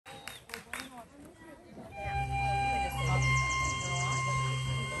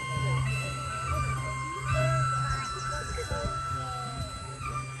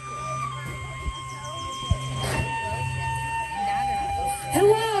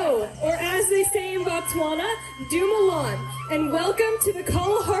we say in Botswana, Dumalan, and welcome to the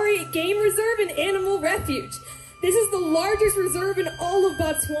Kalahari Game Reserve and Animal Refuge. This is the largest reserve in all of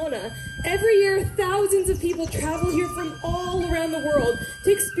Botswana. Every year, thousands of people travel here from all around the world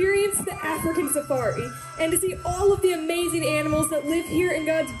to experience the African safari and to see all of the amazing animals that live here in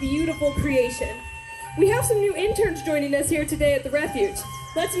God's beautiful creation. We have some new interns joining us here today at the refuge.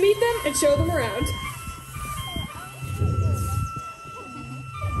 Let's meet them and show them around.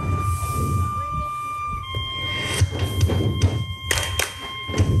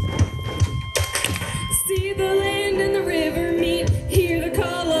 See the land and the river meet, hear the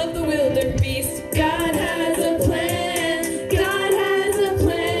call of the wildebeest. God has a plan, God has a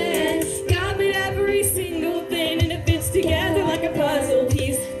plan. God made every single thing and it fits together like a puzzle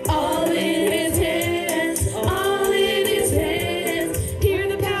piece. All in his hands, all in his hands. Hear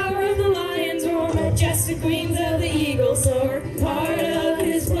the power of the lions roar, majestic wings of the eagle soar. Part of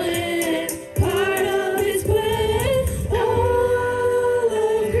his plan, part of his plan. All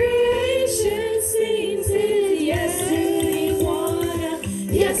of creation sings his yes to Iguana,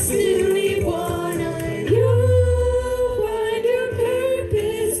 yes to Iguana. You'll find your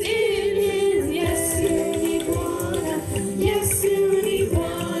purpose in his yes to Iguana, yes to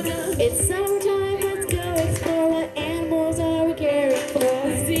Iguana. It's summertime, let's go explore. What animals are we caring for?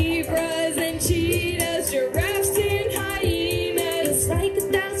 Zebras and cheetahs, giraffes and hyenas. It's like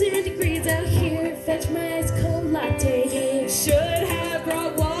 1,000 degrees out here, fetch my ice cold latte. Should have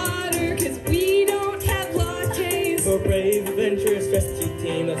brought water, cause we don't have lattes. For brave, adventurous rescue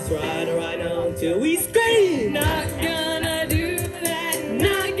team, let's ride right now until we scream! Not gonna do that,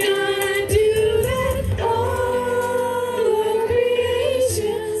 not gonna do that. All of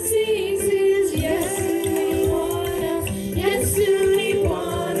creation sings his yes to Iguana, yes to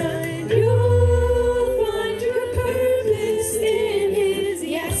Iguana. You'll find your purpose in his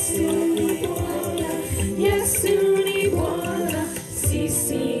yes to Iguana, yes to Iguana.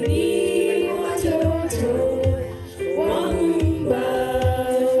 Sisini watoto, wamba,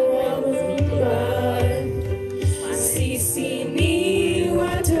 wamba. Sisini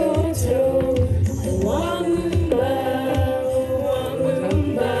watoto, wamba,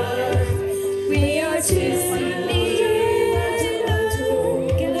 wamba. We are children,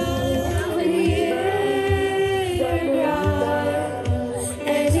 get out of here,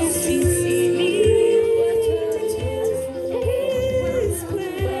 and you see his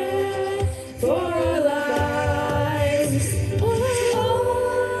plan for our lives.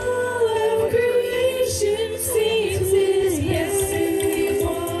 All of creation sings his yes to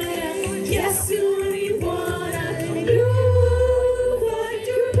Iguana, yes to Iguana. You'll find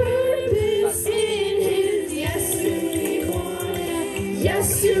your purpose in his yes to Iguana, yes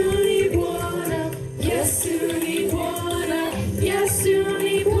to Iguana, yes to Iguana, yes to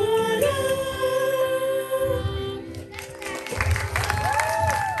Iguana.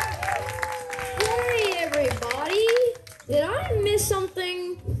 Hey everybody! Did I miss something?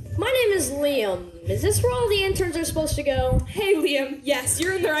 My name is Liam. Is this where all the interns are supposed to go? Hey Liam, yes,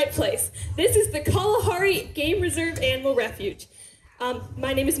 you're in the right place. This is the Kalahari Game Reserve Animal Refuge.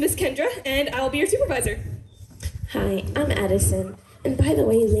 My name is Miss Kendra, and I'll be your supervisor. Hi, I'm Addison. And by the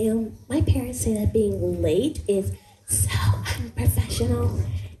way, Liam, my parents say that being late is so unprofessional.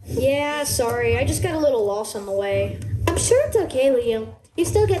 Yeah, sorry. I just got a little lost on the way. I'm sure it's okay, Liam. You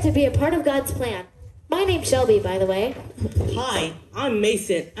still get to be a part of God's plan. My name's Shelby, by the way. Hi, I'm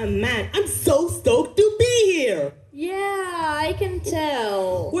Mason, and man, I'm so stoked to be here! Yeah, I can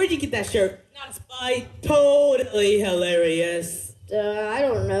tell. Where'd you get that shirt? Not a spy, totally hilarious. I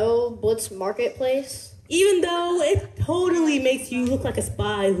don't know. Blitz Marketplace? Even though it totally makes you look like a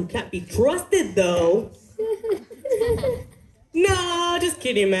spy who can't be trusted, though. No, just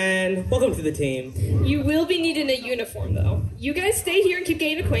kidding, man. Welcome to the team. You will be needing a uniform, though. You guys stay here and keep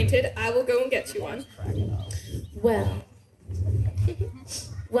getting acquainted. I will go and get you one. Well,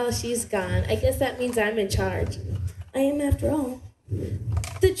 while she's gone, I guess that means I'm in charge. I am, after all,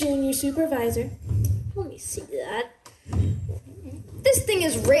 the Jr Supervisor. Let me see that. This thing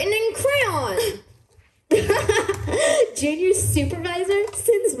is written in crayon! Jr Supervisor?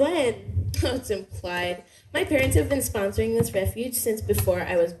 Since when? Oh, it's implied. My parents have been sponsoring this refuge since before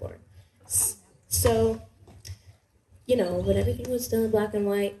I was born. So, you know, when everything was still in black and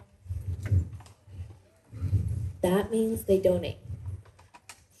white, that means they donate.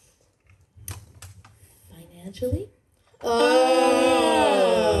 Financially? Oh!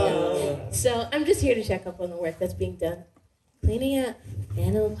 So I'm just here to check up on the work that's being done. Cleaning up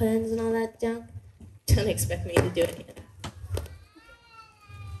animal pens and all that junk. Don't expect me to do any of that.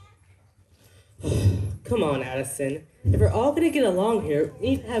 Come on, Addison. If we're all gonna get along here,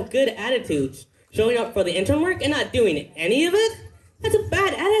 we need to have good attitudes. Showing up for the intern work and not doing any of it? That's a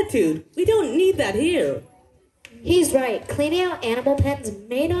bad attitude. We don't need that here. He's right. Cleaning out animal pens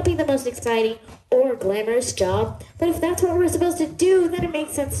may not be the most exciting or glamorous job, but if that's what we're supposed to do, then it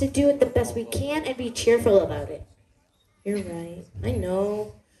makes sense to do it the best we can and be cheerful about it. You're right. I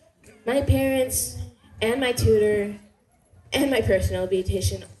know. My parents and my tutor and my personal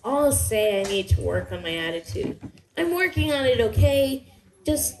beautician all say I need to work on my attitude. I'm working on it, okay?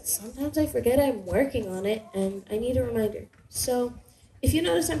 Just sometimes I forget I'm working on it and I need a reminder. So if you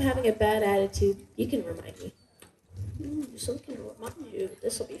notice I'm having a bad attitude, you can remind me. So we can remind you.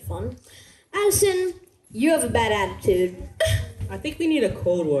 This will be fun. Addison, you have a bad attitude. I think we need a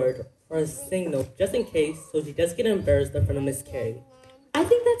code word or a signal just in case so she does get embarrassed in front of Miss Carey. I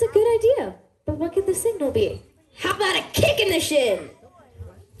think that's a good idea. But what could the signal be? How about a kick in the shin?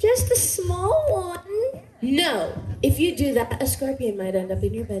 Just a small one. No. If you do that, a scorpion might end up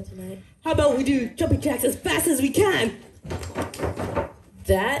in your bed tonight. How about we do jumping jacks as fast as we can?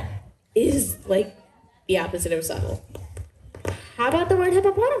 That is like the opposite of subtle. How about the word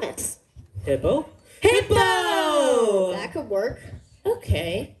hippopotamus? Hippo? Hippo! That could work.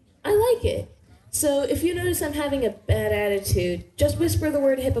 Okay, I like it. So if you notice I'm having a bad attitude, just whisper the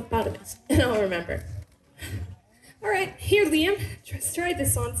word hippopotamus, and I'll remember. All right, here, Liam. Let's try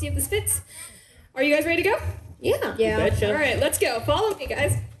this on, see if this fits. Are you guys ready to go? Yeah. You betcha. All right, let's go. Follow me,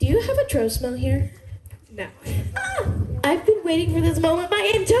 guys. Do you have a trosmo here? No. I've been waiting for this moment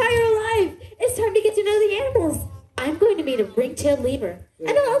my entire life. It's time to get to know the animals. I'm going to meet a ring-tailed lemur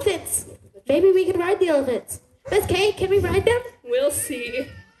and elephants. Maybe we can ride the elephants. Miss Kay, can we ride them? We'll see.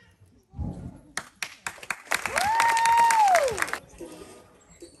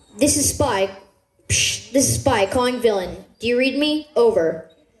 This is Spy. Psh, this is Spy calling villain. Do you read me? Over.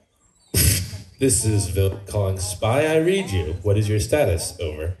 This is Vil calling Spy. I read you. What is your status?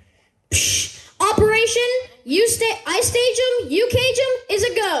 Over. Psh, Operation, I stage him, you cage him, is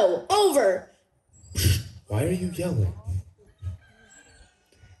a go. Over. Why are you yelling?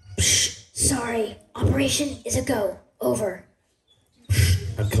 Psh, sorry, Operation is a go. Over.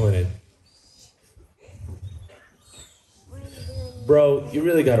 I'm coming in. Bro, you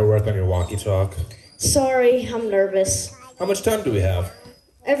really gotta work on your walkie-talk. Sorry, I'm nervous. How much time do we have?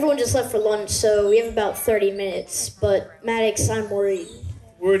 Everyone just left for lunch, so we have about 30 minutes. But, Maddox, I'm worried.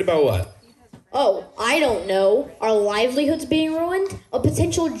 Worried about what? Oh, I don't know. Our livelihood's being ruined? A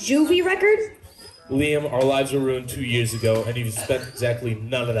potential juvie record? Liam, our lives were ruined 2 years ago, and you've spent exactly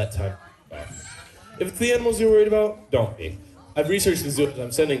none of that time. If it's the animals you're worried about, don't be. I've researched the zoos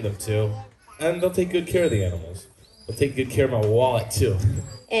I'm sending them to, and they'll take good care of the animals. They'll take good care of my wallet, too.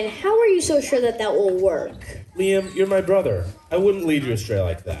 And how are you so sure that that will work? Liam, you're my brother. I wouldn't lead you astray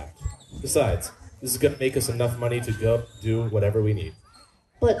like that. Besides, this is gonna make us enough money to go do whatever we need.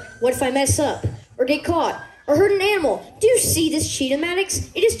 But what if I mess up? Or get caught? Or hurt an animal? Do you see this cheetah, Maddox?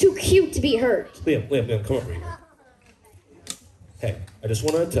 It is too cute to be hurt. Liam, come over here. Hey, I just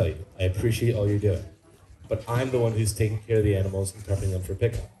want to tell you, I appreciate all you're doing. But I'm the one who's taking care of the animals and prepping them for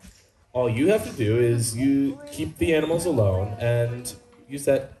pickup. All you have to do is you keep the animals alone and use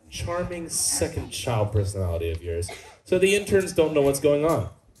that charming second child personality of yours so the interns don't know what's going on.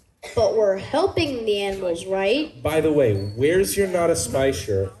 But we're helping the animals, right? By the way, where's your Not a Spy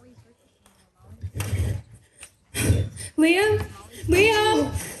shirt? Liam?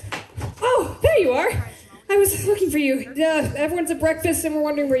 Liam! Oh, there you are. I was looking for you. Everyone's at breakfast and we're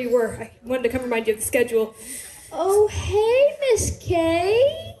wondering where you were. I wanted to come remind you of the schedule. Oh, hey, Miss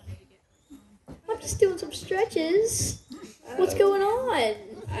Kay. I'm just doing some stretches. What's going on?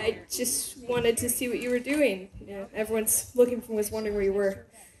 I just wanted to see what you were doing. Yeah, everyone's was wondering where you were.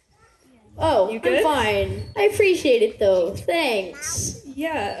 Oh, You good? I'm fine. I appreciate it, though. Thanks.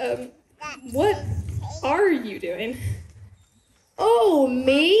 Yeah, what are you doing? Oh,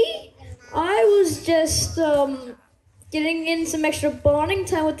 me? I was just, getting in some extra bonding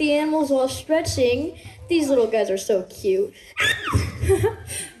time with the animals while stretching. These little guys are so cute.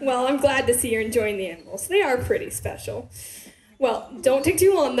 Well, I'm glad to see you're enjoying the animals. They are pretty special. Well, don't take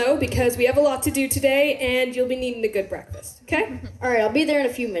too long, though, because we have a lot to do today, and you'll be needing a good breakfast, okay? All right, I'll be there in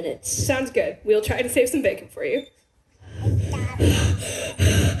a few minutes. Sounds good. We'll try to save some bacon for you.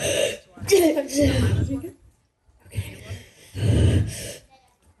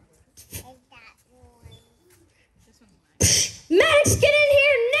 Maddox, get in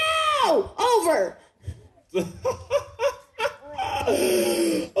here now! Over!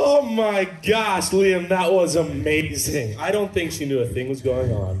 Oh my gosh, Liam, that was amazing. I don't think she knew a thing was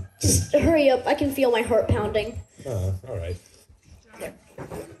going on. Just hurry up. I can feel my heart pounding. All right.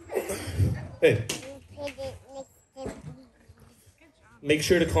 Hey. make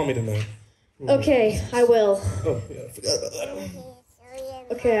sure to call me tonight. Okay, I will. Oh, yeah, I forgot about that.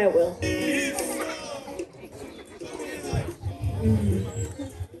 Okay, I will.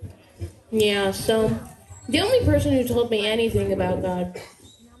 Yeah, so the only person who told me anything about God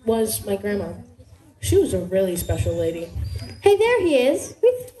was my grandma. She was a really special lady. Hey, there he is.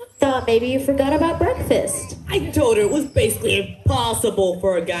 We thought maybe you forgot about breakfast. I told her it was basically impossible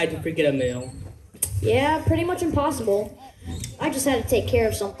for a guy to forget a meal. Yeah, pretty much impossible. I just had to take care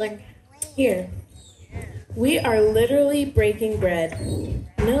of something. Here, we are literally breaking bread.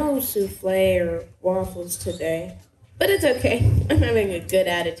 No souffle or waffles today. But it's okay. I'm having a good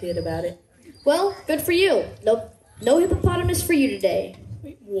attitude about it. Well, good for you. No hippopotamus for you today.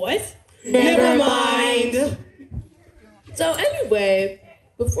 Wait, what? Never mind. So anyway,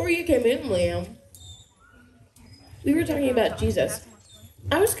 before you came in, Liam, we were talking about Jesus.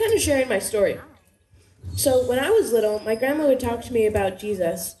 I was kind of sharing my story. So when I was little, my grandma would talk to me about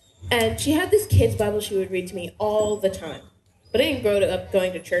Jesus, and she had this kid's Bible she would read to me all the time. But I didn't grow up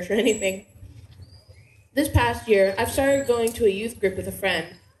going to church or anything. This past year, I've started going to a youth group with a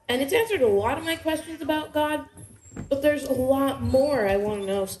friend, and it's answered a lot of my questions about God, but there's a lot more I want to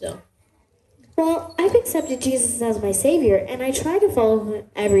know still. Well, I've accepted Jesus as my Savior, and I try to follow him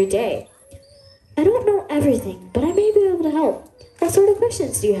every day. I don't know everything, but I may be able to help. What sort of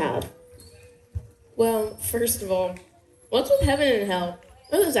questions do you have? Well, first of all, what's with heaven and hell?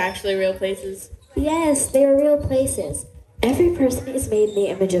 Are those actually real places? Yes, they are real places. Every person is made in the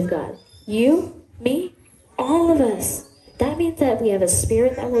image of God. You, me, all of us. That means that we have a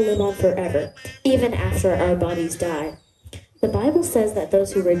spirit that will live on forever, even after our bodies die. The Bible says that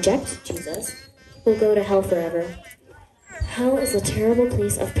those who reject Jesus will go to hell forever. Hell is a terrible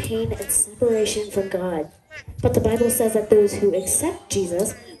place of pain and separation from God. But the Bible says that those who accept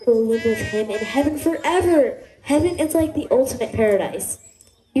Jesus will live with him in heaven forever. Heaven is like the ultimate paradise.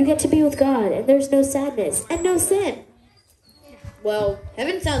 You get to be with God, and there's no sadness and no sin. Well,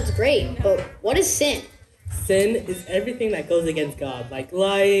 heaven sounds great, but what is sin? Sin is everything that goes against God, like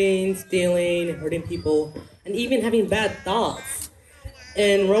lying, stealing, hurting people, and even having bad thoughts.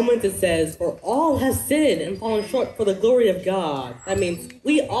 In Romans it says, "For all have sinned and fallen short for the glory of God." That means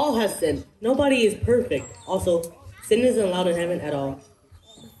we all have sinned. Nobody is perfect. Also, sin isn't allowed in heaven at all.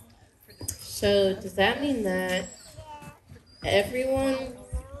 So does that mean that everyone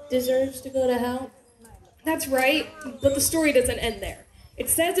deserves to go to hell? That's right, but the story doesn't end there. It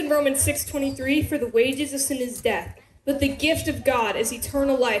says in Romans 6:23, "For the wages of sin is death, but the gift of God is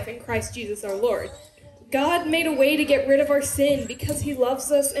eternal life in Christ Jesus our Lord." God made a way to get rid of our sin because he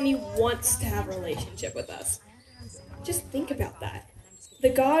loves us and he wants to have a relationship with us. Just think about that. The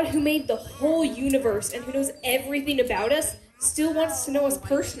God who made the whole universe and who knows everything about us still wants to know us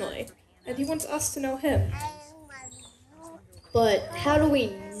personally, and he wants us to know him. But how do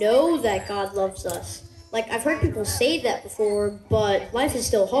we know that God loves us? Like, I've heard people say that before, but life is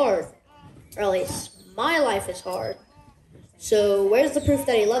still hard. Or at least, my life is hard. So, where's the proof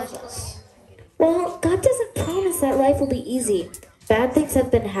that he loves us? Well, God doesn't promise that life will be easy. Bad things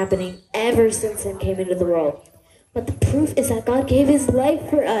have been happening ever since sin came into the world. But the proof is that God gave his life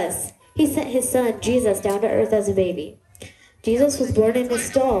for us. He sent his son, Jesus, down to earth as a baby. Jesus was born in a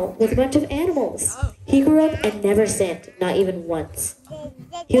stall with a bunch of animals. He grew up and never sinned, not even once.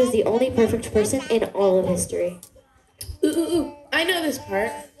 He was the only perfect person in all of history. I know this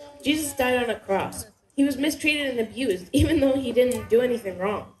part. Jesus died on a cross. He was mistreated and abused, even though he didn't do anything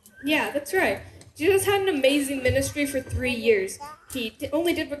wrong. Yeah, that's right. Jesus had an amazing ministry for 3 years. He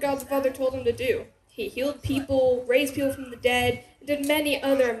only did what God the Father told him to do. He healed people, raised people from the dead, and did many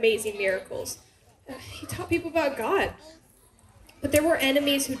other amazing miracles. He taught people about God. But there were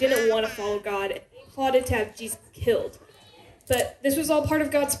enemies who didn't want to follow God and plotted to have Jesus killed. But this was all part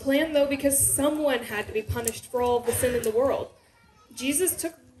of God's plan, though, because someone had to be punished for all of the sin in the world. Jesus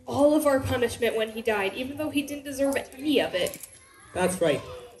took all of our punishment when he died, even though he didn't deserve any of it. That's right.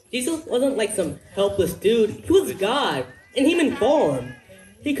 Jesus wasn't like some helpless dude. He was God, in human form.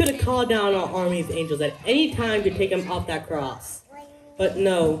 He could have called down an army of angels at any time to take him off that cross. But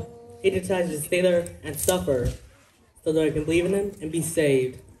no, he decided to stay there and suffer so that I can believe in him and be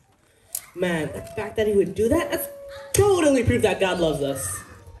saved. Man, the fact that he would do that, that's totally proof that God loves us.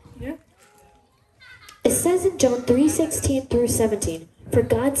 Yeah. It says in John 3:16 through 17, "For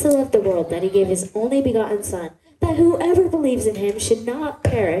God so loved the world that he gave his only begotten Son, that whoever believes in him should not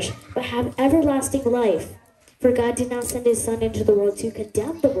perish, but have everlasting life. For God did not send his Son into the world to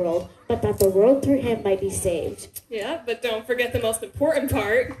condemn the world, but that the world through him might be saved." Yeah, but don't forget the most important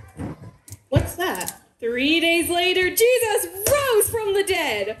part. What's that? 3 days later, Jesus rose from the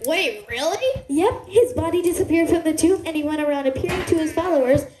dead. Wait, really? Yep, his body disappeared from the tomb and he went around appearing to his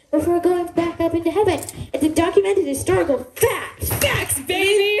followers before going back up into heaven. It's a documented historical fact. Facts,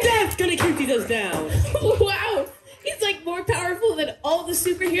 baby. That's gonna keep Jesus down. Wow. He's like more powerful than all the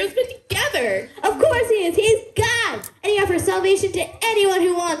superheroes put together. Of course he is. He's God. And he offers salvation to anyone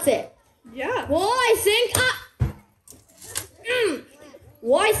who wants it. Yeah. Well, I think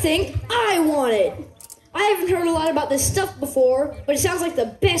I want it. I haven't heard a lot about this stuff before, but it sounds like the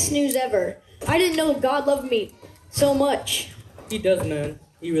best news ever. I didn't know God loved me so much. He does, man.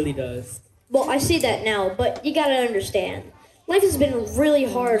 He really does. Well, I see that now, but you gotta understand. Life has been really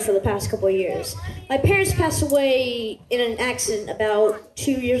hard for the past couple of years. My parents passed away in an accident about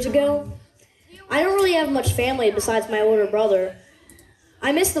 2 years ago. I don't really have much family besides my older brother.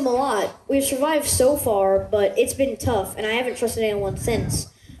 I miss them a lot. We've survived so far, but it's been tough, and I haven't trusted anyone since.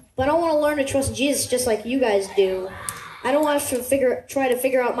 But I want to learn to trust Jesus just like you guys do. I don't want to try to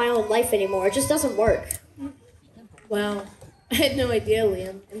figure out my own life anymore. It just doesn't work. Wow. I had no idea,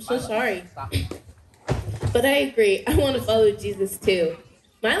 Liam. I'm so sorry. But I agree. I want to follow Jesus too.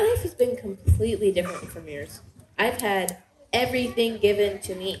 My life has been completely different from yours. I've had everything given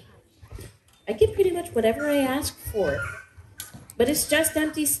to me. I get pretty much whatever I ask for. But it's just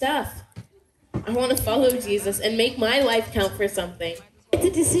empty stuff. I want to follow Jesus and make my life count for something. It's a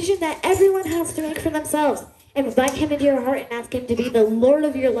decision that everyone has to make for themselves. And invite him into your heart and ask him to be the Lord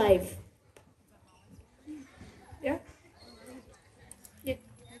of your life.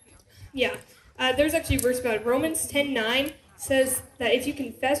 Yeah. There's actually a verse about it. Romans 10:9 says that if you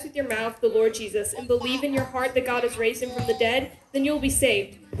confess with your mouth the Lord Jesus and believe in your heart that God has raised him from the dead, then you'll be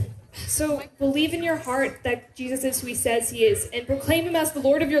saved. So believe in your heart that Jesus is who he says he is and proclaim him as the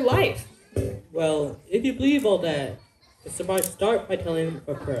Lord of your life. Well, if you believe all that, start by telling him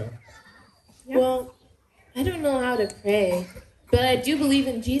a prayer. Yeah. Well, I don't know how to pray, but I do believe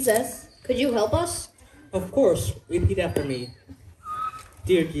in Jesus. Could you help us? Of course, repeat after me.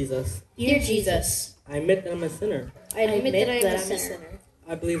 Dear Jesus, Dear Jesus, I admit that I'm a sinner. I admit that I am a sinner.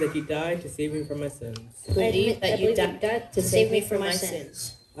 I believe that you died to save me from my sins. believe that you died to save me from my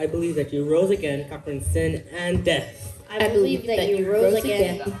sins. I believe that you rose again, conquering sin and death. I believe that you rose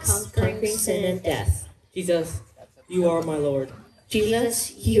again, conquering sin and death. Jesus, you are my Lord.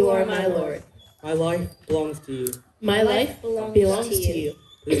 Jesus, you are my Lord. My life belongs to you. My life belongs to you.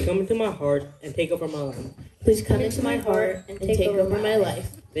 Please come into my heart and take over my life. Please come into my heart and take over my life.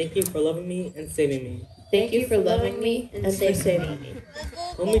 Thank you for loving me and saving me. Thank you for loving me and for saving me.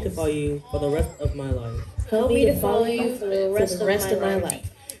 Help me to follow you for the rest of my life. Help me to follow you for the rest of my life.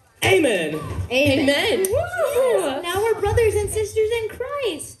 Amen! Amen. Now we're brothers and sisters in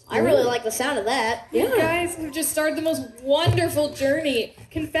Christ. I really like the sound of that. You guys have just started the most wonderful journey.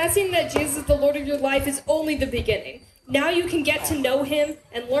 Confessing that Jesus is the Lord of your life is only the beginning. Now you can get to know him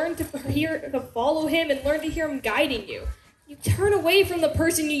and learn to follow him and learn to hear him guiding you. You turn away from the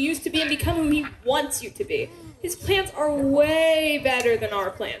person you used to be and become who he wants you to be. His plans are way better than our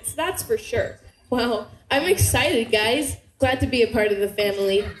plans, that's for sure. Wow, I'm excited, guys. Glad to be a part of the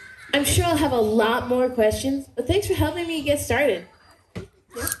family. I'm sure I'll have a lot more questions, but thanks for helping me get started.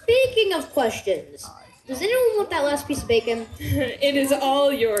 Speaking of questions, does anyone want that last piece of bacon? It is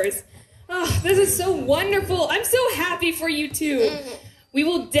all yours. Oh, this is so wonderful. I'm so happy for you too. We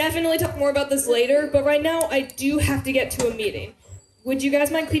will definitely talk more about this later, but right now I do have to get to a meeting. Would you guys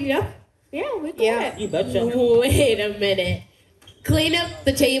mind cleaning up? Yeah, we got it. You betcha. Wait a minute. Clean up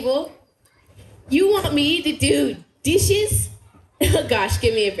the table? You want me to do dishes? Oh gosh,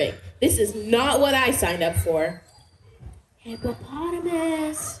 give me a break. This is not what I signed up for.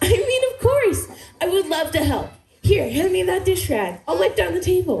 Hippopotamus. I mean, of course. I would love to help. Here, hand me that dish rag. I'll wipe down the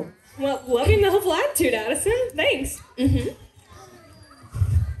table. Well, loving the helpful attitude, Addison. Thanks.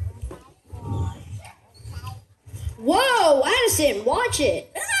 Whoa, Addison, watch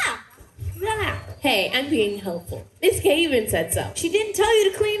it. Hey, I'm being helpful. Miss K even said so. She didn't tell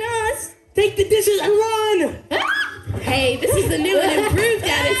you to clean us. Take the dishes and run! Hey, this is the new and improved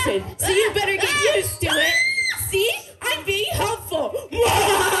Addison, so you better get used to it. See? I'm being helpful.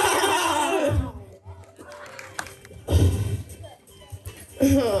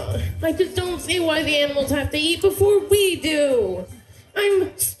 I just don't see why the animals have to eat before we do.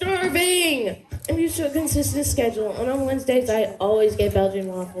 I'm starving. I'm used to a consistent schedule, and on Wednesdays I always get Belgian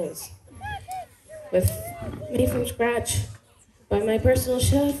waffles. Made from scratch by my personal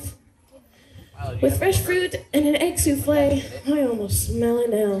chef. With fresh fruit and an egg souffle. I almost smell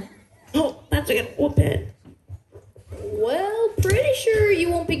it now. Oh, that's a good whooping. Well, pretty sure you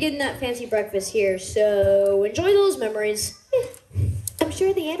won't be getting that fancy breakfast here, so enjoy those memories. I'm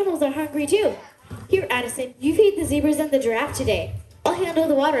sure the animals are hungry too. Here, Addison, you feed the zebras and the giraffe today. I'll handle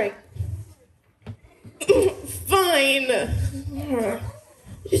the watering. Fine. I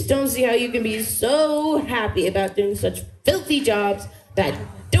just don't see how you can be so happy about doing such filthy jobs that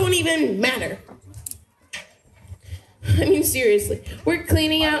don't even matter. I mean, seriously, we're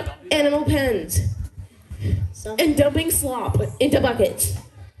cleaning out animal pens and dumping slop into buckets.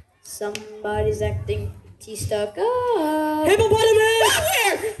 Somebody's acting stuck up. Hippopotamus!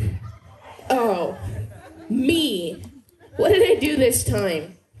 Where? Oh, me. What did I do this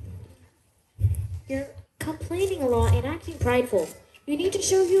time? You're complaining a lot and acting prideful. You need to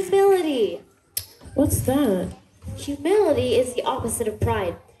show humility. What's that? Humility is the opposite of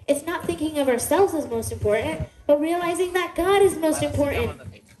pride. It's not thinking of ourselves as most important, but realizing that God is most important.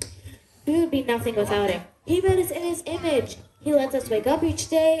 We would be nothing without Him. He made us in His image. He lets us wake up each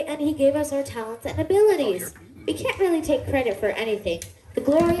day, and He gave us our talents and abilities. We can't really take credit for anything. The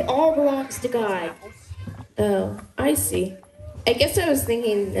glory all belongs to God. Oh, I see. I guess I was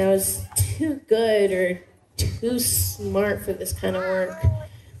thinking I was too good or too smart for this kind of work,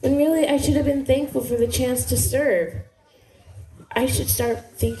 when really I should have been thankful for the chance to serve. I should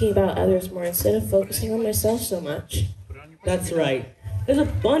start thinking about others more instead of focusing on myself so much. That's right. There's a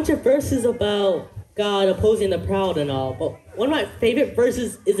bunch of verses about God opposing the proud and all, but one of my favorite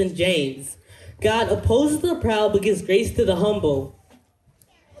verses is in James. God opposes the proud but gives grace to the humble.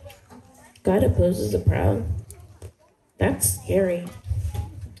 God opposes the proud? That's scary.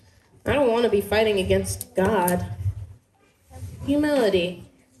 I don't want to be fighting against God. Humility.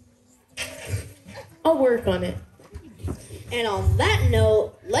 I'll work on it. And on that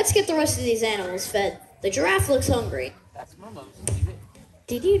note, let's get the rest of these animals fed. The giraffe looks hungry.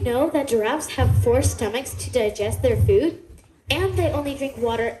 Did you know that giraffes have 4 stomachs to digest their food? And they only drink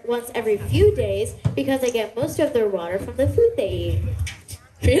water once every few days because they get most of their water from the food they eat.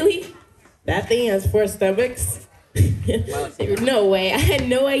 Really? That thing has 4 stomachs? No way. I had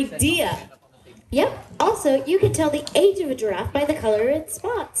no idea. Yep. Also, you can tell the age of a giraffe by the color of its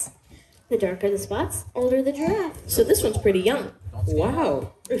spots. The darker the spots, older the giraffe. So this one's pretty young.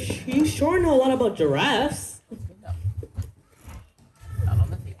 Wow, you sure know a lot about giraffes.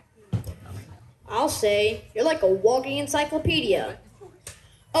 I'll say, you're like a walking encyclopedia.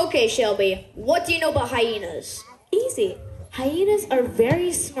 Okay, Shelby, what do you know about hyenas? Easy. Hyenas are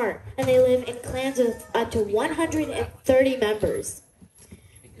very smart, and they live in clans of up to 130 members.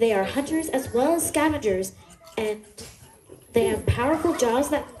 They are hunters as well as scavengers, and they have powerful jaws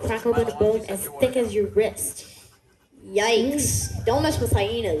that can crack open a bone as thick as your wrist. Yikes. Don't mess with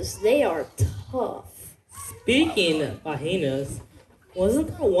hyenas. They are tough. Speaking of hyenas, wasn't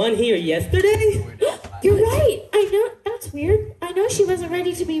there one here yesterday? You're right. I know. That's weird. I know she wasn't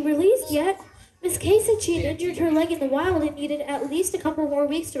ready to be released yet. Miss Kay said she had injured her leg in the wild and needed at least a couple more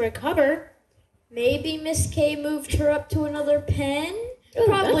weeks to recover. Maybe Miss K moved her up to another pen?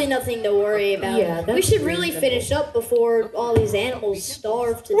 Probably nothing to worry about. Yeah, we should really finish up before all these animals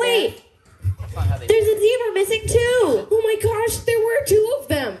starve to Wait! death. There's a zebra missing too! Oh my gosh, there were 2 of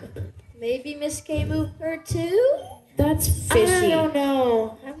them. Maybe Miss K moved her too? That's I fishy. don't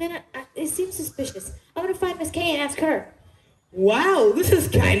know. It seems suspicious. I'm gonna find Miss Kay and ask her. Wow, this is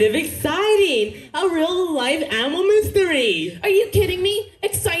kind of exciting. A real-life animal mystery. Are you kidding me?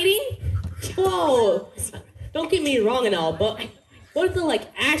 Exciting? Whoa, don't get me wrong and all, but what if they're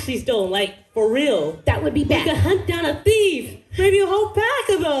actually stolen, for real? That would be We could bad. hunt down a thief, maybe a whole pack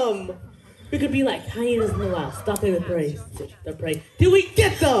of them. We could be like hyenas in the wild, stalking the prey, till we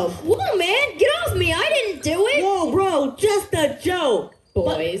get them. Whoa, man, get off me. I didn't do it. Whoa, bro, just a joke.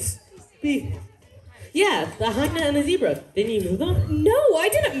 Boys. Yeah, the hyena and the zebra. Didn't you move them? No, I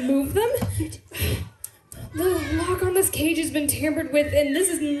didn't move them. The lock on this cage has been tampered with, and this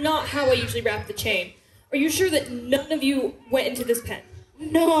is not how I usually wrap the chain. Are you sure that none of you went into this pen?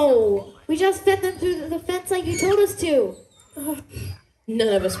 No! We just fed them through the fence like you told us to. None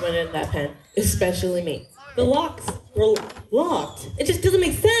of us went in that pen, especially me. The locks were locked. It just doesn't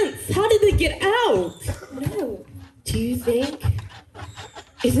make sense. How did they get out? No. Do you think?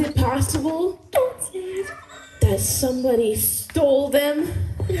 Is it possible? Don't say it. That somebody stole them?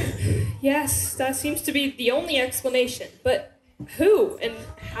 Yes, that seems to be the only explanation. But who and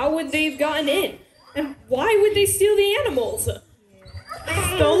how would they have gotten in? And why would they steal the animals?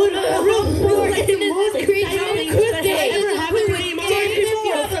 Stolen a real This creature could ever happened to any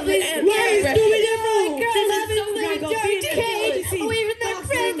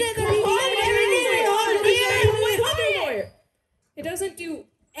It doesn't do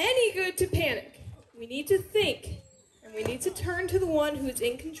any good to panic. We need to think, and we need to turn to the one who's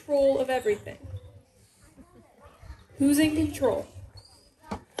in control of everything. Who's in control?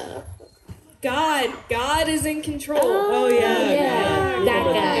 God is in control. Oh, yeah. Yeah, that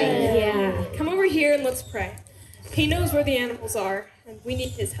guy. Yeah. Come over here and let's pray. He knows where the animals are, and we need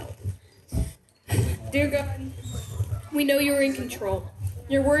his help. Dear God, we know you are in control.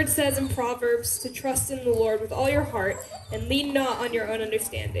 Your word says in Proverbs to trust in the Lord with all your heart and lean not on your own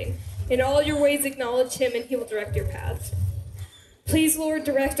understanding. In all your ways acknowledge him, and he will direct your paths. Please, Lord,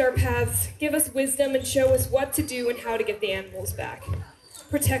 direct our paths. Give us wisdom and show us what to do and how to get the animals back.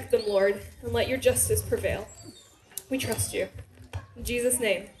 Protect them, Lord, and let your justice prevail. We trust you. In Jesus'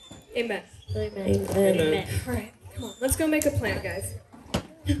 name, amen. Amen. All right, come on. Let's go make a plan, guys.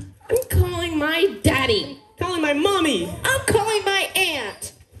 I'm calling my daddy. Calling my mommy. I'm calling my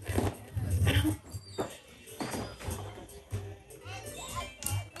aunt.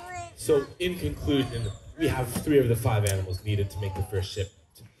 So, in conclusion, we have 3 of the 5 animals needed to make the first ship.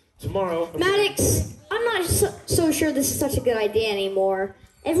 Tomorrow... Maddox, I'm not so sure this is such a good idea anymore.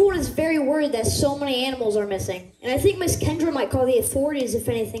 Everyone is very worried that so many animals are missing. And I think Miss Kendra might call the authorities if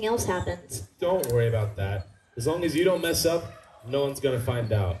anything else happens. Don't worry about that. As long as you don't mess up, no one's going to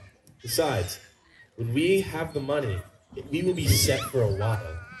find out. Besides, when we have the money, we will be set for a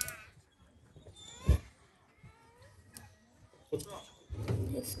while. What's wrong?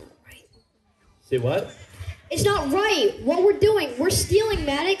 It's not right. Say what? It's not right. What we're doing, we're stealing,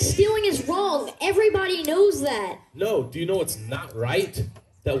 Maddox. Stealing is wrong. Everybody knows that. No, do you know what's not right?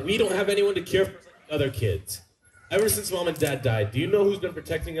 That we don't have anyone to care for other kids. Ever since Mom and Dad died, do you know who's been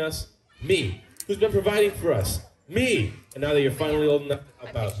protecting us? Me. Who's been providing for us? Me. And now that you're finally old enough to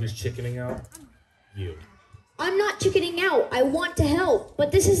help out, who's chickening out? You. I'm not chickening out. I want to help.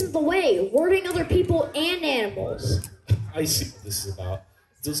 But this isn't the way. We're hurting other people and animals. I see what this is about.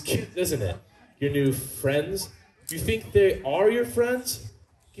 It's those kids, isn't it? Your new friends? You think they are your friends?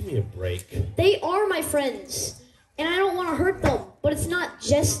 Give me a break. They are my friends. And I don't want to hurt them. But it's not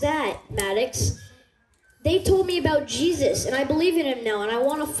just that, Maddox. They told me about Jesus, and I believe in him now, and I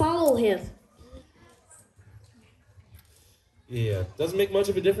want to follow him. Yeah, doesn't make much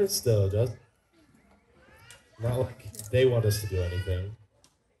of a difference though, does it? Not like they want us to do anything.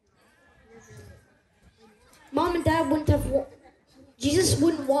 Mom and Dad wouldn't have... Jesus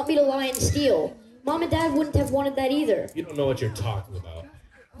wouldn't want me to lie and steal. Mom and Dad wouldn't have wanted that either. You don't know what you're talking about.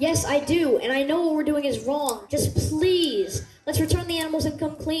 Yes, I do, and I know what we're doing is wrong. Just please, let's return the animals and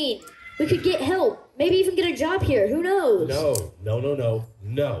come clean. We could get help. Maybe even get a job here. Who knows?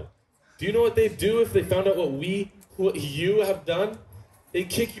 No. Do you know what they'd do if they found out what you have done? They'd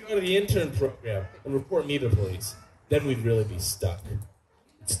kick you out of the intern program and report me to the police. Then we'd really be stuck.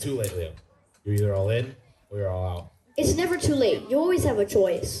 It's too late, Liam. You're either all in or you're all out. It's never too late. You always have a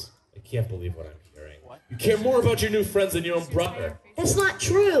choice. I can't believe what I'm hearing. You care more about your new friends than your own brother. That's not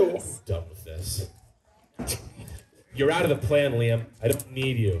true. I'm done with this. You're out of the plan, Liam. I don't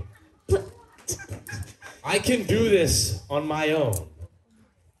need you. But... I can do this on my own.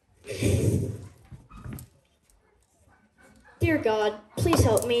 Dear God, please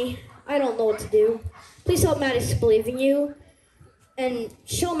help me. I don't know what to do. Please help Maddox believe in you. And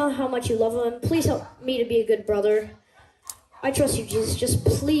show him how much you love him. Please help me to be a good brother. I trust you, Jesus. Just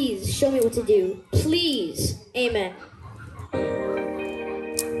please show me what to do. Please. Amen.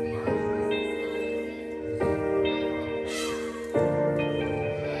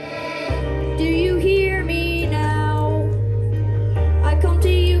 Do you hear me now? I come to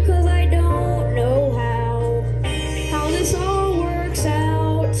you because I don't know how this all works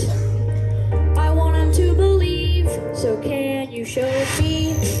out. I want him to believe, so can you show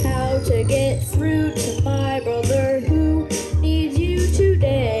me how to get through to my brother who needs you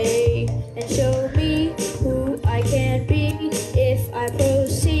today? And show me who I can be if I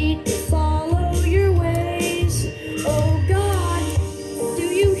proceed to follow your ways. Oh God, do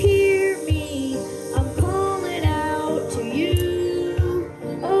you hear me? I'm calling out to you.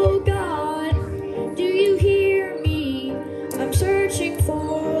 Oh God, do you hear me? I'm searching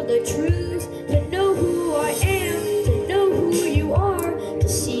for the truth, to know who I am, to know who you are, to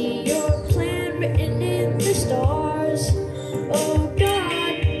see your plan written in the stars. Oh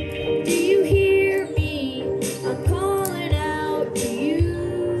God, do you hear me? I'm calling out to you.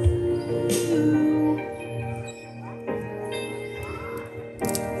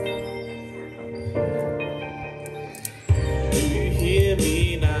 Do you hear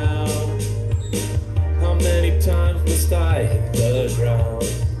me now? How many times must I hit the ground?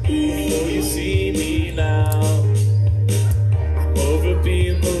 Do you see me now? I'm over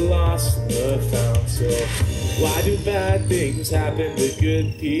being the lost and the found. So why do bad things happen to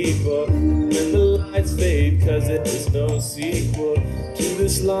good people? When the lights fade, cause there is no sequel to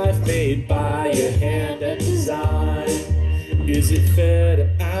this life made by your hand and design. Is it fair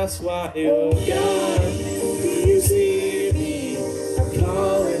to ask why? Oh God, do you see me? I'm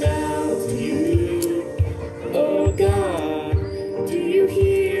calling out to you. Oh God, do you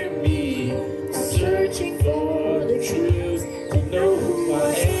hear me? Searching for the truth, to know who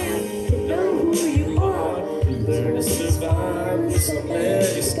I am, to know who you are, to learn to survive with so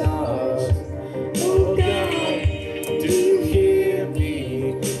many scars. Oh God, do you hear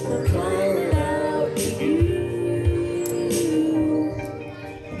me? I'm calling out to you.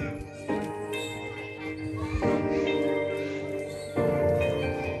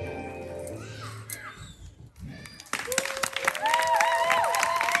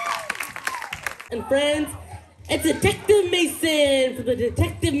 And friends, it's Detective Mason from the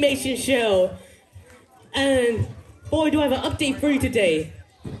Detective Mason Show. And boy, do I have an update for you today.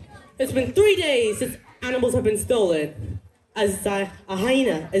 It's been 3 days since animals have been stolen. A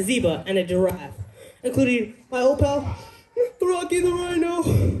hyena, a zebra, and a giraffe, including my old pal, Rocky the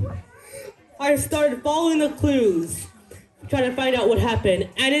Rhino. I started following the clues, trying to find out what happened,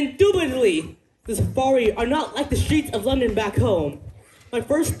 and indubitably, the safari are not like the streets of London back home. My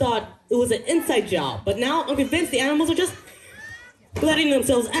first thought it was an inside job, but now I'm convinced the animals are just letting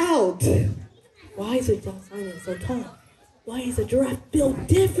themselves out. Why is a hyena so tall? Why is a giraffe built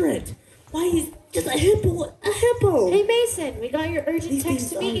different? Why is just a hippo a hippo? Hey Mason, we got your urgent These text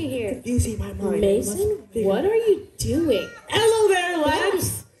to things meet are you here. confusing my mind. Mason, what are you doing? Hello there,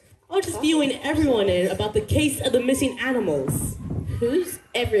 lads. I was just viewing everyone in about the case of the missing animals. Who's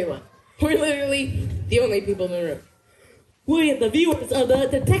everyone? We're literally the only people in the room. We're the viewers of the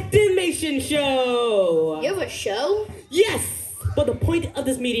Detective Mason Show. You have a show? Yes, but the point of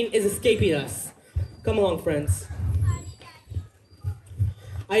this meeting is escaping us. Come along, friends.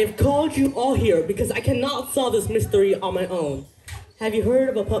 I have called you all here because I cannot solve this mystery on my own. Have you heard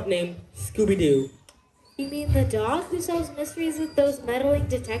of a pup named Scooby-Doo? You mean the dog who solves mysteries with those meddling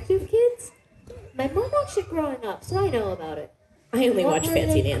detective kids? My mom watched it growing up, so I know about it. I only What watch were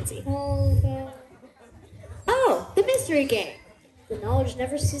Fancy they Nancy. called? Oh, the mystery game. The knowledge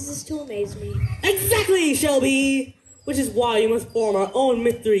never ceases to amaze me. Exactly, Shelby! Which is why you must form our own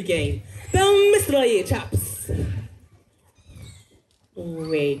mystery game. The Mystery Chaps!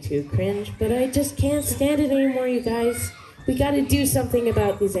 Way too cringe, but I just can't stand it anymore, you guys. We gotta do something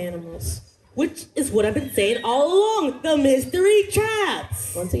about these animals. Which is what I've been saying all along, the Mystery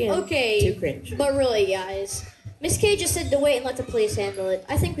Chaps! Once again, Okay, too cringe. but really, guys, Miss K just said to wait and let the police handle it.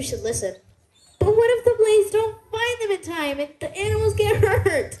 I think we should listen. But what if the police don't find them in time and the animals get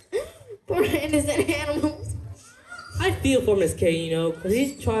hurt? Poor innocent animals. I feel for Miss K, you know, because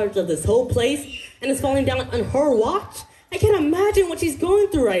she's in charge of this whole place and it's falling down on her watch. I can't imagine what she's going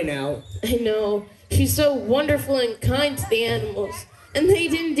through right now. I know. She's so wonderful and kind to the animals. And they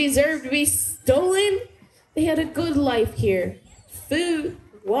didn't deserve to be stolen. They had a good life here. Food,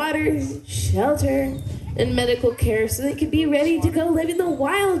 water, shelter, and medical care so they could be ready to go live in the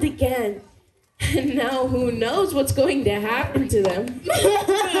wild again. And now who knows what's going to happen to them. I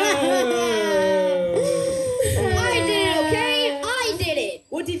did it, okay? I did it.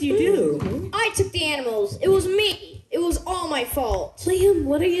 What did you do? I took the animals. It was me. It was all my fault. Liam,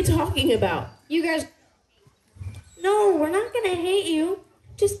 what are you talking about? You guys... No, we're not gonna hate you.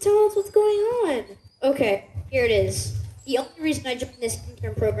 Just tell us what's going on. Okay, here it is. The only reason I joined this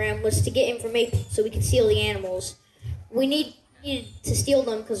intern program was to get information so we could steal the animals. We needed to steal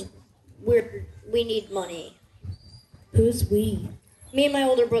them because we need money. Who's we? Me and my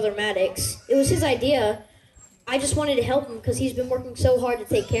older brother Maddox. It was his idea. I just wanted to help him because he's been working so hard to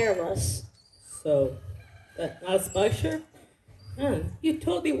take care of us. So, that not a spy shirt? Man, you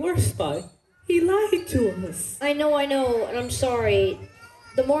totally were a spy. He lied to us. I know, and I'm sorry.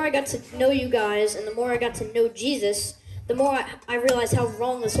 The more I got to know you guys and the more I got to know Jesus, the more I realized how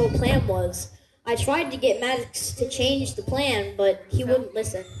wrong this whole plan was. I tried to get Maddox to change the plan, but he wouldn't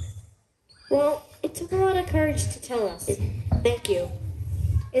listen. Well, it took a lot of courage to tell us. Thank you.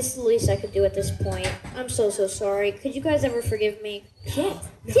 It's the least I could do at this point. I'm so sorry. Could you guys ever forgive me? Yes.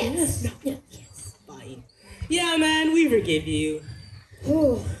 Yes. Fine. Yeah, man, we forgive you.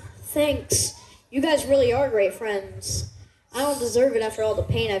 Whew, thanks. You guys really are great friends. I don't deserve it after all the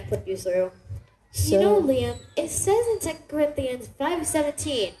pain I've put you through. You know, Liam, it says in 2 Corinthians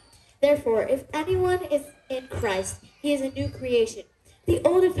 5:17, therefore, if anyone is in Christ, he is a new creation. The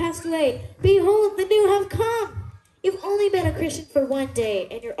old have passed away. Behold, the new have come. You've only been a Christian for 1 day,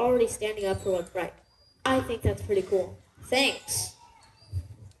 and you're already standing up for what's right. I think that's pretty cool. Thanks.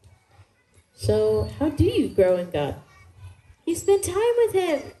 So, how do you grow in God? You spend time with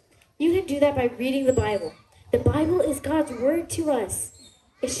him. You can do that by reading the Bible. The Bible is God's word to us.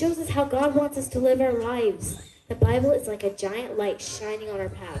 It shows us how God wants us to live our lives. The Bible is like a giant light shining on our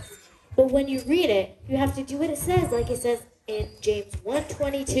path. But when you read it, you have to do what it says, like it says in James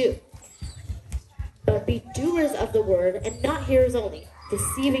 1:22. But be doers of the word and not hearers only,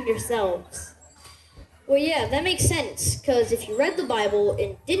 deceiving yourselves. Well, yeah, that makes sense, because if you read the Bible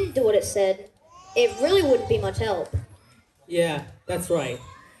and didn't do what it said, it really wouldn't be much help. Yeah, that's right.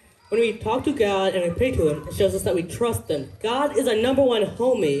 When we talk to God and we pray to Him, it shows us that we trust Him. God is our number one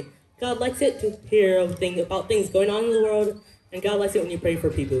homie. God likes it to hear about things going on in the world, and God likes it when you pray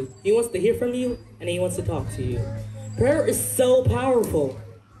for people. He wants to hear from you, and He wants to talk to you. Prayer is so powerful.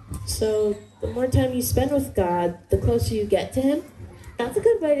 So, the more time you spend with God, the closer you get to Him? That's a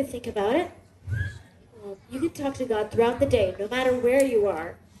good way to think about it. You can talk to God throughout the day, no matter where you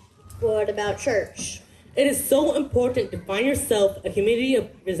are. What about church? It is so important to find yourself a community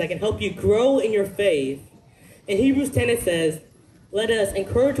of believers that can help you grow in your faith. In Hebrews 10 it says, "Let us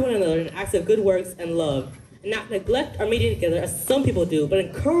encourage one another in acts of good works and love, and not neglect our meeting together as some people do, but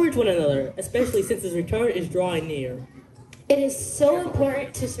encourage one another, especially since His return is drawing near." It is so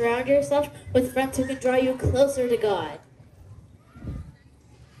important to surround yourself with friends who can draw you closer to God.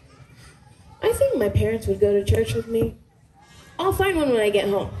 I think my parents would go to church with me. I'll find one when I get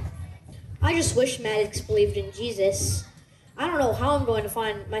home. I just wish Maddox believed in Jesus. I don't know how I'm going to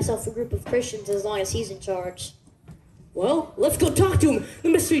find myself a group of Christians as long as he's in charge. Well, let's go talk to him. The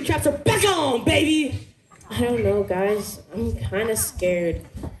mystery traps are back on, baby. I don't know, guys. I'm kind of scared.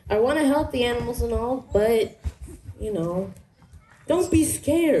 I want to help the animals and all, but, Don't be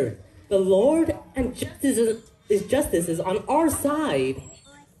scared. The Lord and justice is on our side.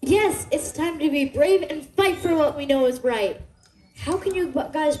 Yes, it's time to be brave and fight for what we know is right. How can you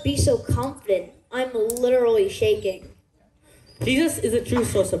guys be so confident? I'm literally shaking. Jesus is the true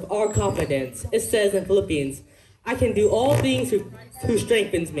source of our confidence. It says in Philippians, "I can do all things who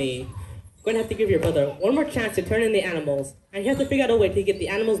strengthens me." I'm going to have to give your brother one more chance to turn in the animals, and you have to figure out a way to get the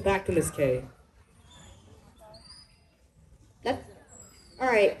animals back to Miss K.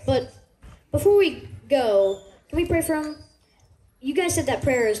 Alright, but before we go, can we pray for him? You guys said that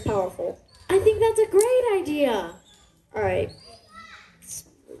prayer is powerful. I think that's a great idea. Alright.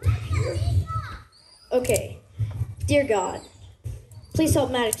 Okay. Dear God, please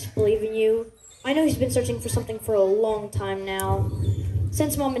help Maddox believe in you. I know he's been searching for something for a long time now.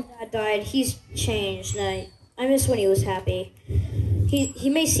 Since Mom and Dad died, he's changed, and I miss when he was happy. He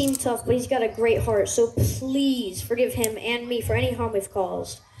may seem tough, but he's got a great heart, so please forgive him and me for any harm we've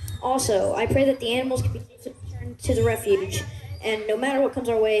caused. Also, I pray that the animals can be returned to the refuge, and no matter what comes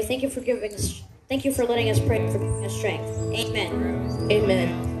our way, thank you for letting us pray and for giving us strength. Amen. Amen.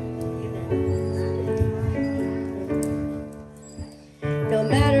 No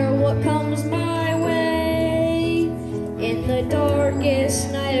matter what comes my way, in the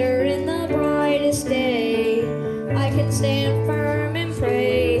darkest night or in the brightest day, I can stand firm and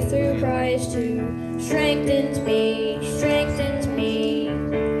pray through Christ who strengthens me, strengthens me.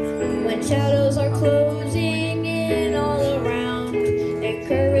 When shadows are closing in all around and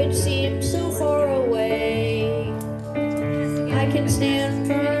courage seems so far away, I can stand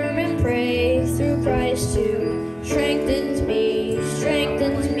firm and pray through Christ who strengthens me,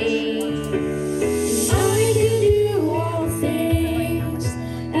 strengthens me. I can do all things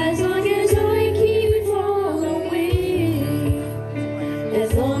as long as I keep following.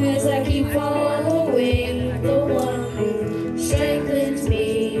 As long as I keep following the one who strengthens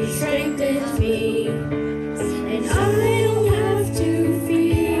me, strengthens me. And I don't have to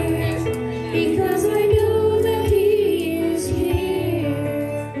fear, because I know that He is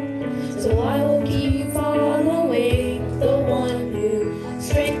here. So I will keep following the one who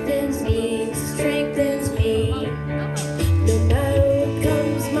strengthens me, strengthens me. No matter what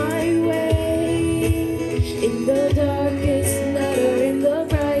comes my way, in the darkest night or in the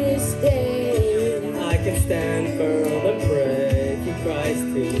brightest day, I can stand firm and pray through Christ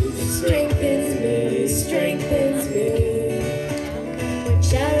who strengthens me, strengthens me. When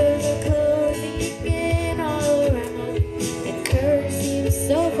shadows are closing in all around and courage seems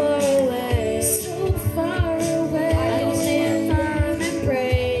so far away, so far away, I will stand firm and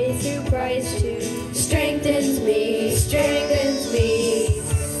pray through Christ who strengthens me, strengthens me.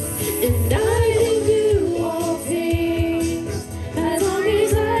 And I can do all things as long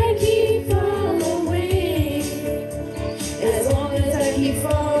as I keep following.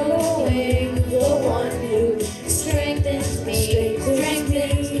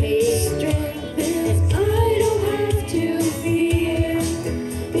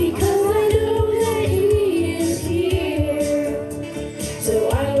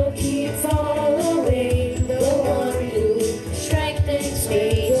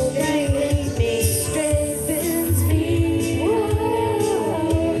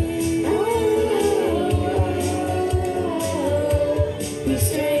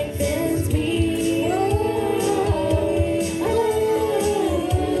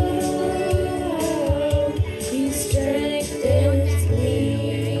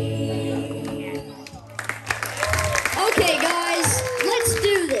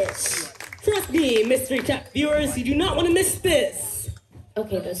 guys, you do not want to miss this.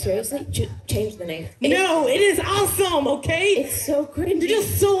 Okay, but seriously, change the name. No, it is awesome, okay? It's so cringy. You're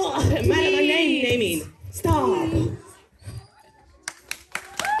just so mad at my naming. Stop.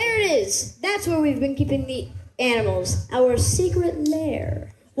 There it is. That's where we've been keeping the animals. Our secret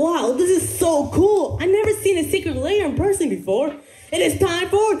lair. Wow, this is so cool. I've never seen a secret lair in person before. It is time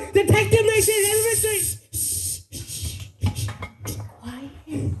for Detective Nation Anniversary.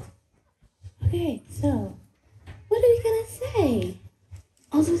 Quiet. Okay, so, what are you gonna say?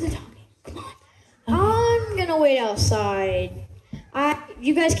 I'll do the talking. Come on. I'm gonna wait outside.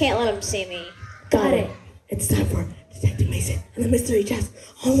 You guys can't let them see me. Got it. It's time for Detective Mason and the mystery chest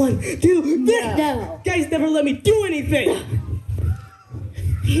on 1, 2, 3. No. Guys never let me do anything.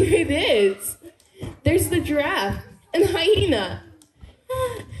 Here it is. There's the giraffe and the hyena.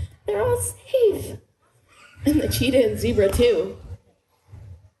 They're all safe. And the cheetah and zebra, too.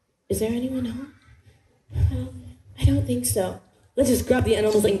 Is there anyone home? I don't think so. Let's just grab the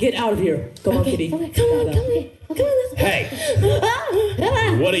animals and get out of here. Come on, kitty. Okay, come on. Let's go.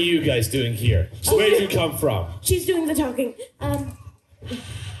 Hey, what are you guys doing here? Where did you come from? She's doing the talking.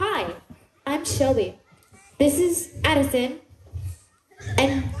 Hi, I'm Shelby. This is Addison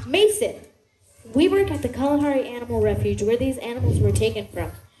and Mason. We work at the Kalahari Animal Refuge where these animals were taken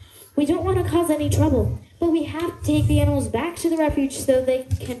from. We don't want to cause any trouble, but we have to take the animals back to the refuge so they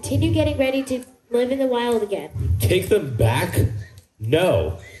can continue getting ready to live in the wild again. Take them back?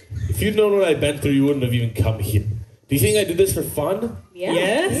 No. If you'd known what I'd been through, you wouldn't have even come here. Do you think I did this for fun? Yeah.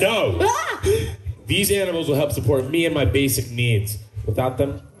 Yes? No. These animals will help support me and my basic needs. Without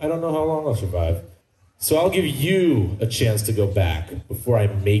them, I don't know how long I'll survive. So I'll give you a chance to go back before I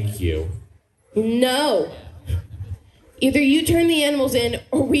make you. No. Either you turn the animals in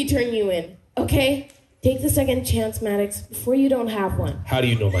or we turn you in. Okay? Take the second chance, Maddox, before you don't have one. How do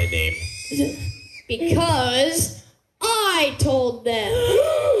you know my name? Because I told them.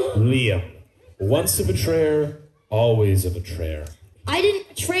 Liam. Once a betrayer, always a betrayer. I didn't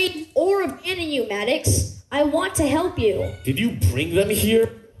betray or abandon you, Maddox. I want to help you. Did you bring them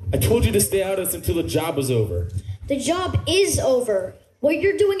here? I told you to stay out of this until the job was over. The job is over. What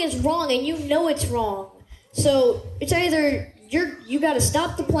you're doing is wrong, and you know it's wrong. So it's either you got to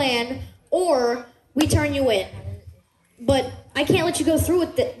stop the plan, or we turn you in. But I can't let you go through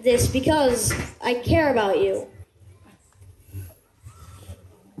with this because I care about you.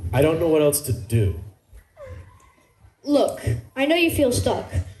 I don't know what else to do. Look, I know you feel stuck,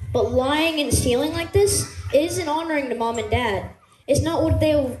 but lying and stealing like this isn't honoring to Mom and Dad. It's not what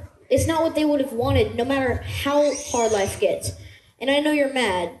they would have wanted, no matter how hard life gets. And I know you're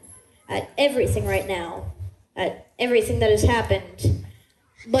mad at everything right now, at everything that has happened.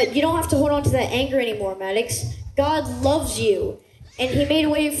 But you don't have to hold on to that anger anymore, Maddox. God loves you, and He made a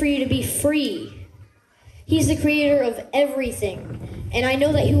way for you to be free. He's the creator of everything. And I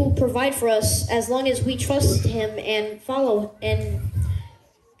know that He will provide for us as long as we trust Him and follow and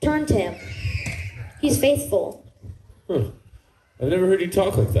turn to Him. He's faithful. I've never heard you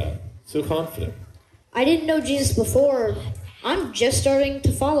talk like that. So confident. I didn't know Jesus before. I'm just starting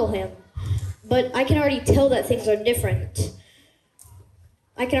to follow Him. But I can already tell that things are different.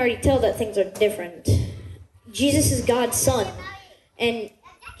 Jesus is God's Son. And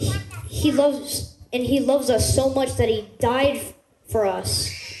He loves us so much that He died for us.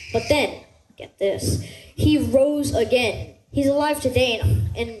 But then, get this, He rose again. He's alive today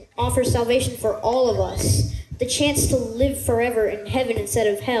and offers salvation for all of us. The chance to live forever in heaven instead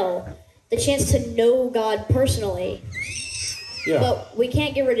of hell. The chance to know God personally. Yeah. But we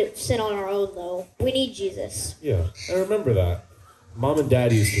can't get rid of sin on our own, though. We need Jesus. Yeah, I remember that. Mom and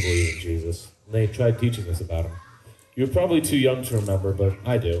Dad used to believe in Jesus, and they tried teaching us about Him. You're probably too young to remember, but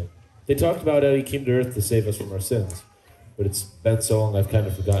I do. They talked about how He came to earth to save us from our sins. But it's been so long I've kind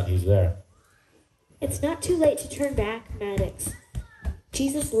of forgotten He's there. It's not too late to turn back, Maddox.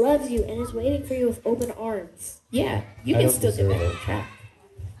 Jesus loves you and is waiting for you with open arms. Yeah, you I can don't still get deserve back it. on track.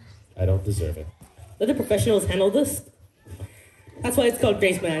 I don't deserve it. Let the professionals handle this. That's why it's called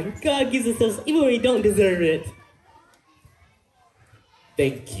grace, man. God gives us this even when we don't deserve it.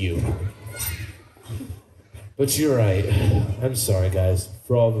 Thank you. But you're right. I'm sorry, guys,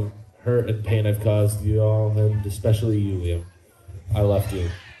 for all the hurt and pain I've caused you all, and especially you, Liam. I left you.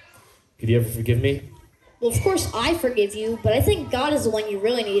 Could you ever forgive me? Well, of course I forgive you, but I think God is the one you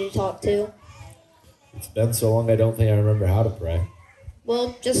really need to talk to. It's been so long I don't think I remember how to pray.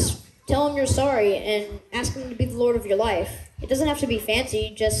 Well, just tell Him you're sorry and ask Him to be the Lord of your life. It doesn't have to be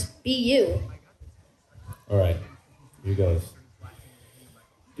fancy, just be you. Alright, here goes.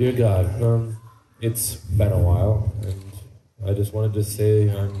 Dear God, it's been a while, and I just wanted to say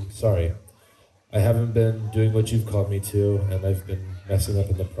I'm sorry. I haven't been doing what you've called me to, and I've been messing up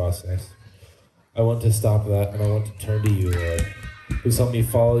in the process. I want to stop that, and I want to turn to you, Lord. Please help me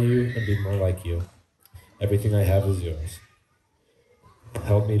follow you and be more like you. Everything I have is yours.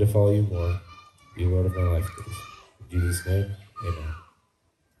 Help me to follow you more. Be Lord of my life, please. In Jesus' name, amen.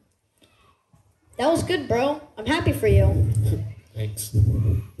 That was good, bro. I'm happy for you. Thanks.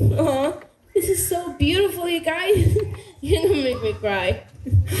 This is so beautiful, you guys. You're gonna make me cry.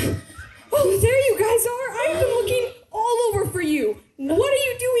 Oh, there you guys are. I've been looking all over for you. What are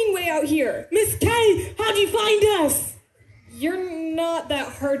you doing way out here? McCatty, how'd you find us? You're not that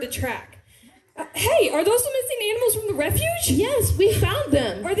hard to track. Hey, are those the missing animals from the refuge? Yes, we found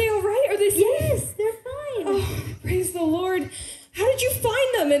them. Are they all right? Are they safe? Yes, they're fine. Oh, praise the Lord. How did you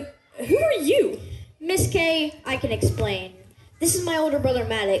find them, and who are you? Miss K, I can explain. This is my older brother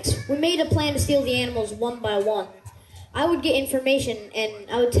Maddox. We made a plan to steal the animals one by one. I would get information, and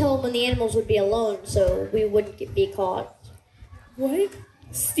I would tell him when the animals would be alone so we wouldn't be caught. What?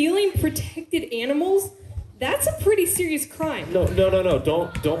 Stealing protected animals? That's a pretty serious crime. No.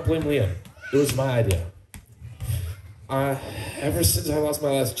 Don't blame Liam. It was my idea. Ever since I lost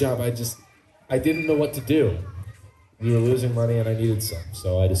my last job, I didn't know what to do. We were losing money and I needed some,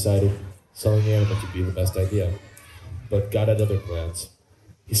 so I decided selling the animal would be the best idea. But God had other plans.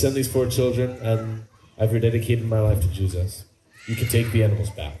 He sent these 4 children, and I've rededicated my life to Jesus. You can take the animals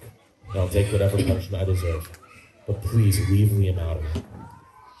back, and I'll take whatever punishment I deserve. But please leave Liam out of it.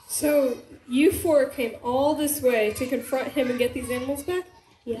 So, you 4 came all this way to confront him and get these animals back?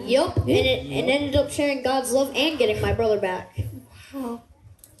 Yeah. Yup, and it ended up sharing God's love and getting my brother back. Wow.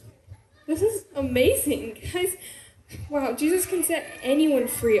 This is amazing, guys. Wow, Jesus can set anyone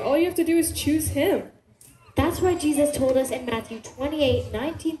free. All you have to do is choose him. That's why Jesus told us in Matthew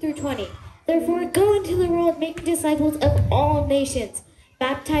 28:19-20. Therefore, go into the world, making disciples of all nations,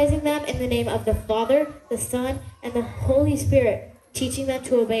 baptizing them in the name of the Father, the Son, and the Holy Spirit, teaching them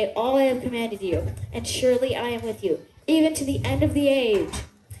to obey all I have commanded you. And surely I am with you, even to the end of the age.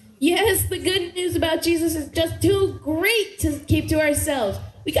 Yes, the good news about Jesus is just too great to keep to ourselves.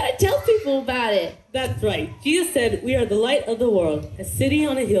 We gotta tell people about it. That's right. Jesus said, "We are the light of the world, a city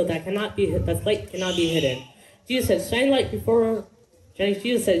on a hill that that's light cannot be hidden." Jesus said,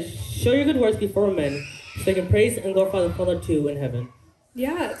 Jesus said, "Show your good works before men, so they can praise and glorify the Father too in heaven."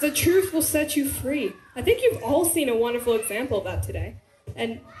 Yeah, the truth will set you free. I think you've all seen a wonderful example of that today.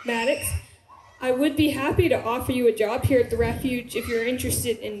 And Maddox, I would be happy to offer you a job here at the refuge if you're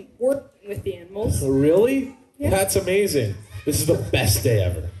interested in working with the animals. Really? Yeah. That's amazing. This is the best day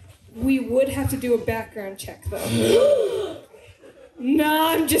ever. We would have to do a background check, though. No,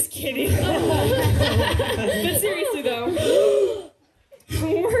 I'm just kidding. But seriously, though,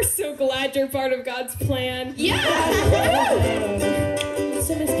 we're so glad you're part of God's plan. Yeah!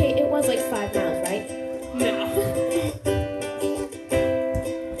 So, Miss Kate, it was like 5 miles, right? No.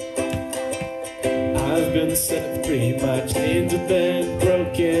 I've been set free, my chains have been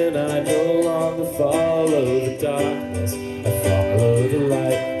broken. I no longer follow the darkness, I follow the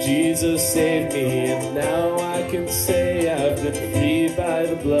light. Jesus saved me, and now I can say I've been freed by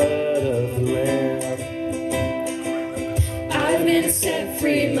the blood of the Lamb. I've been set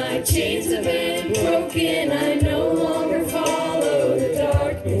free, my chains have been broken. I no longer follow the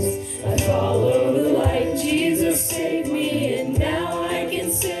darkness, I follow the light. Jesus saved me, and now I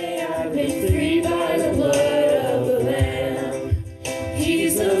can say I've been freed by the blood of the Lamb.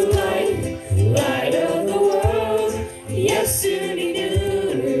 He's the light of the world. Yes, soon he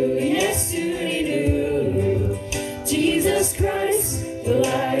knew. Yes, soon he knew. Jesus Christ, the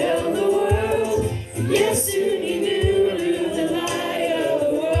light of the world. Yes, soon